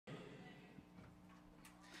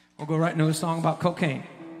We'll go right into a song about cocaine.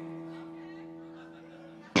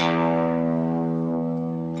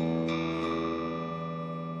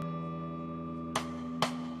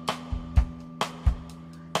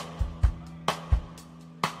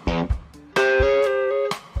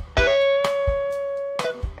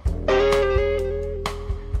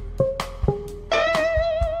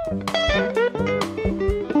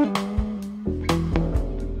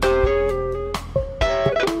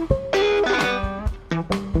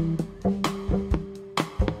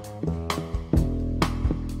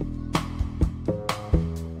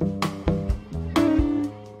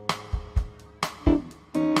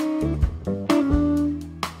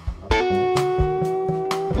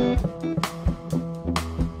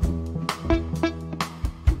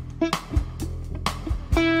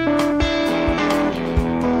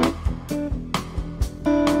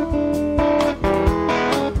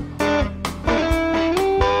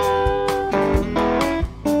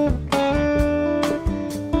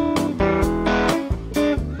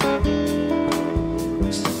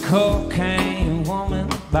 Cocaine woman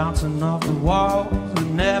bouncing off the walls, who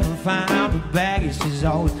never found her baggage. She's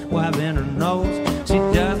always wiping her nose. She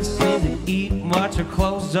doesn't seem to eat much, her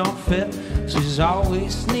clothes don't fit. She's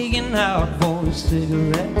always sneaking out for a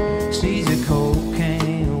cigarette. She's a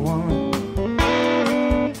cocaine woman.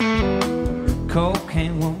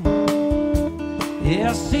 Cocaine woman.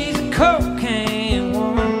 Yeah, she's a cocaine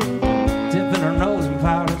woman, dipping her nose in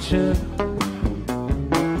powdered sugar.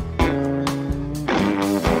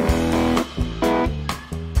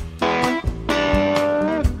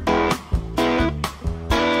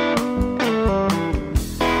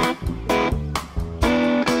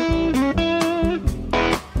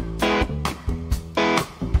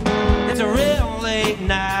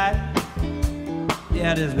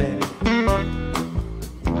 Yeah, it is, baby.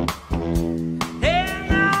 And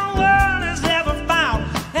no one has ever found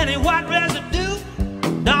any white residue.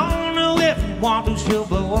 Don't know if you want to, she'll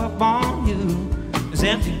blow up on you. There's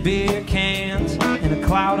empty beer cans and a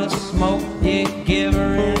cloud of smoke. You give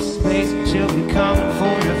her any space, she'll be coming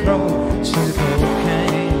for your throat. She's a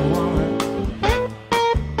cocaine woman.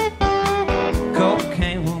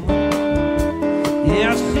 Cocaine woman.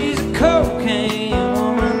 Yeah, she's a cocaine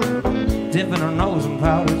woman, dipping her nose in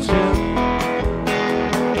powdered sugar.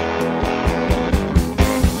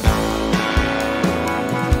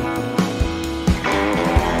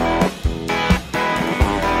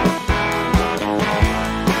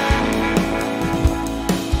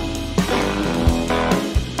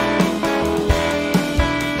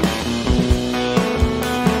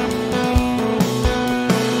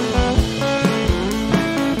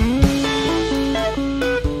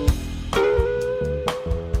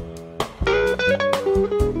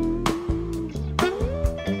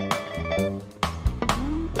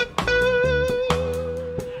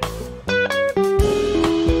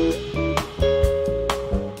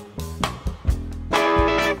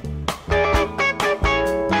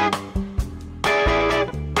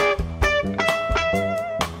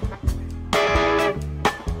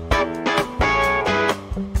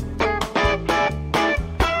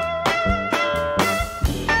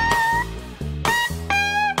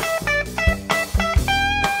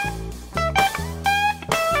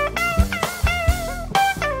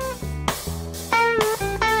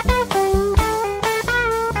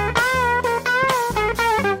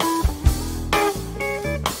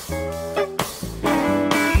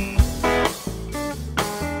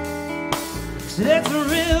 It's a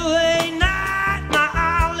real late night, my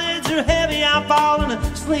eyelids are heavy, I'm falling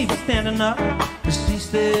asleep standing up. But she's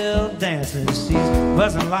still dancing, she's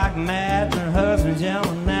buzzing like mad, her husband's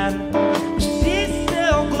yelling at her. She's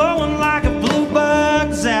still glowing like a blue bug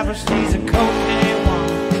zapper. She's a cocaine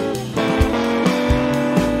woman.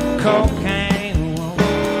 Cocaine woman.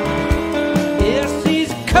 Yeah, she's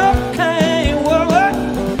a cocaine woman,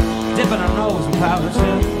 dipping her nose in powdered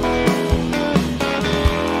sugar.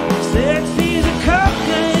 Said she's a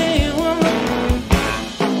cocaine woman.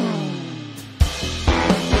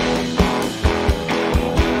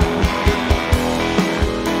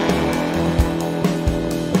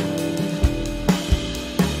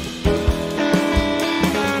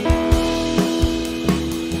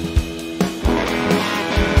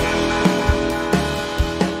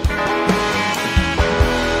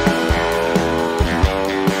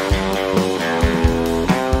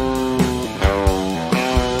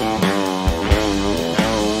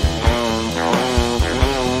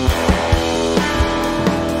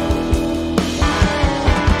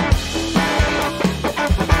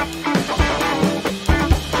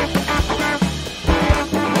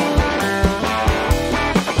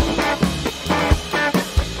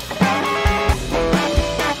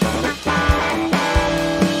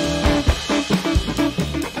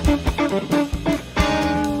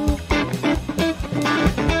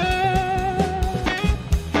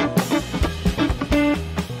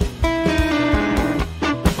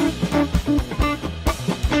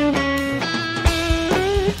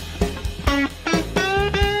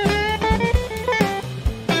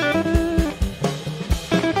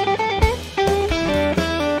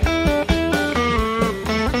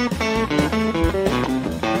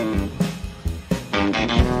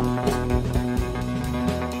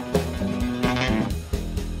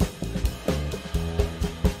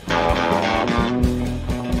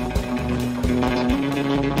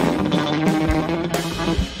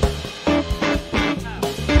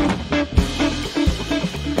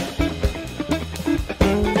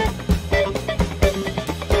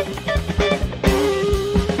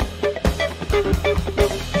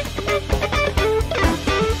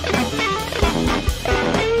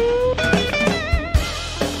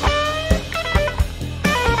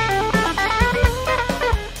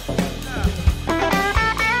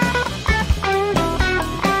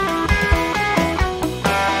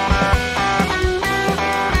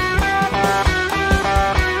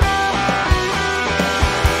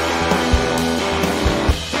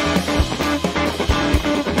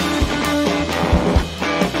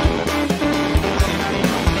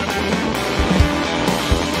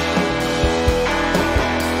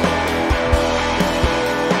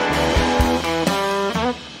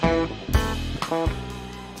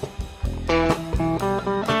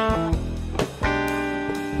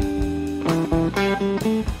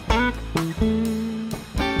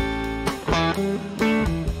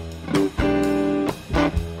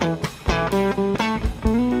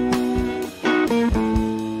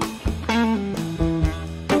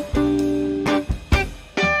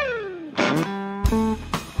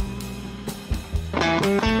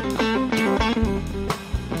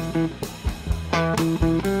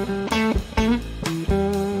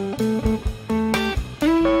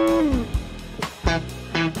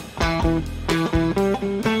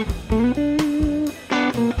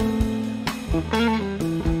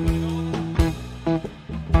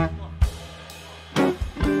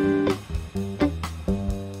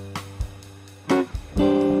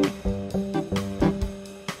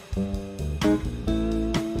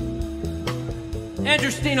 Andrew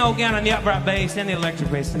Steno again on the upright bass and the electric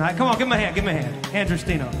bass tonight. Come on, give him a hand, give him a hand. Andrew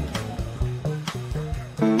Steno.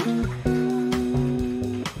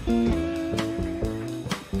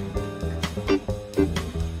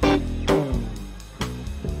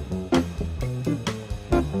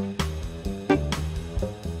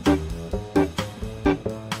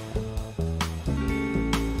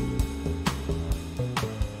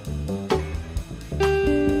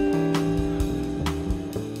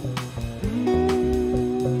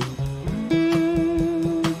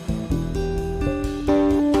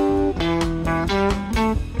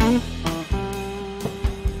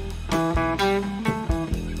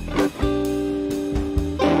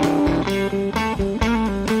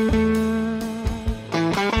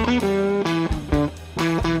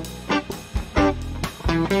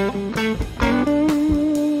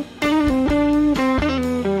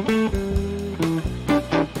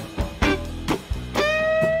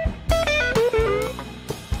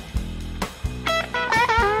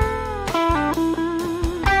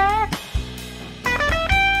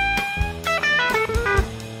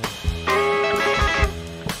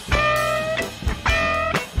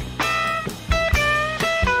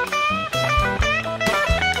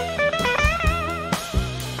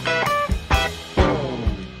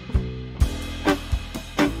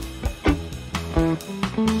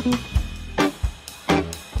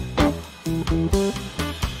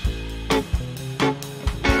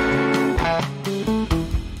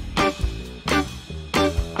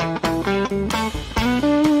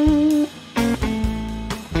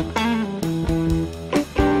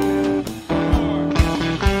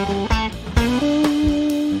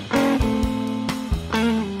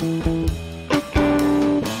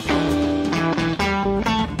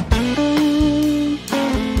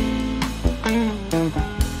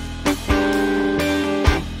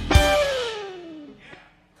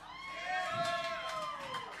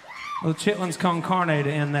 Little Chitlins con Carne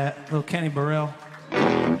to end that. Little Kenny Burrell.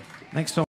 Thanks so much.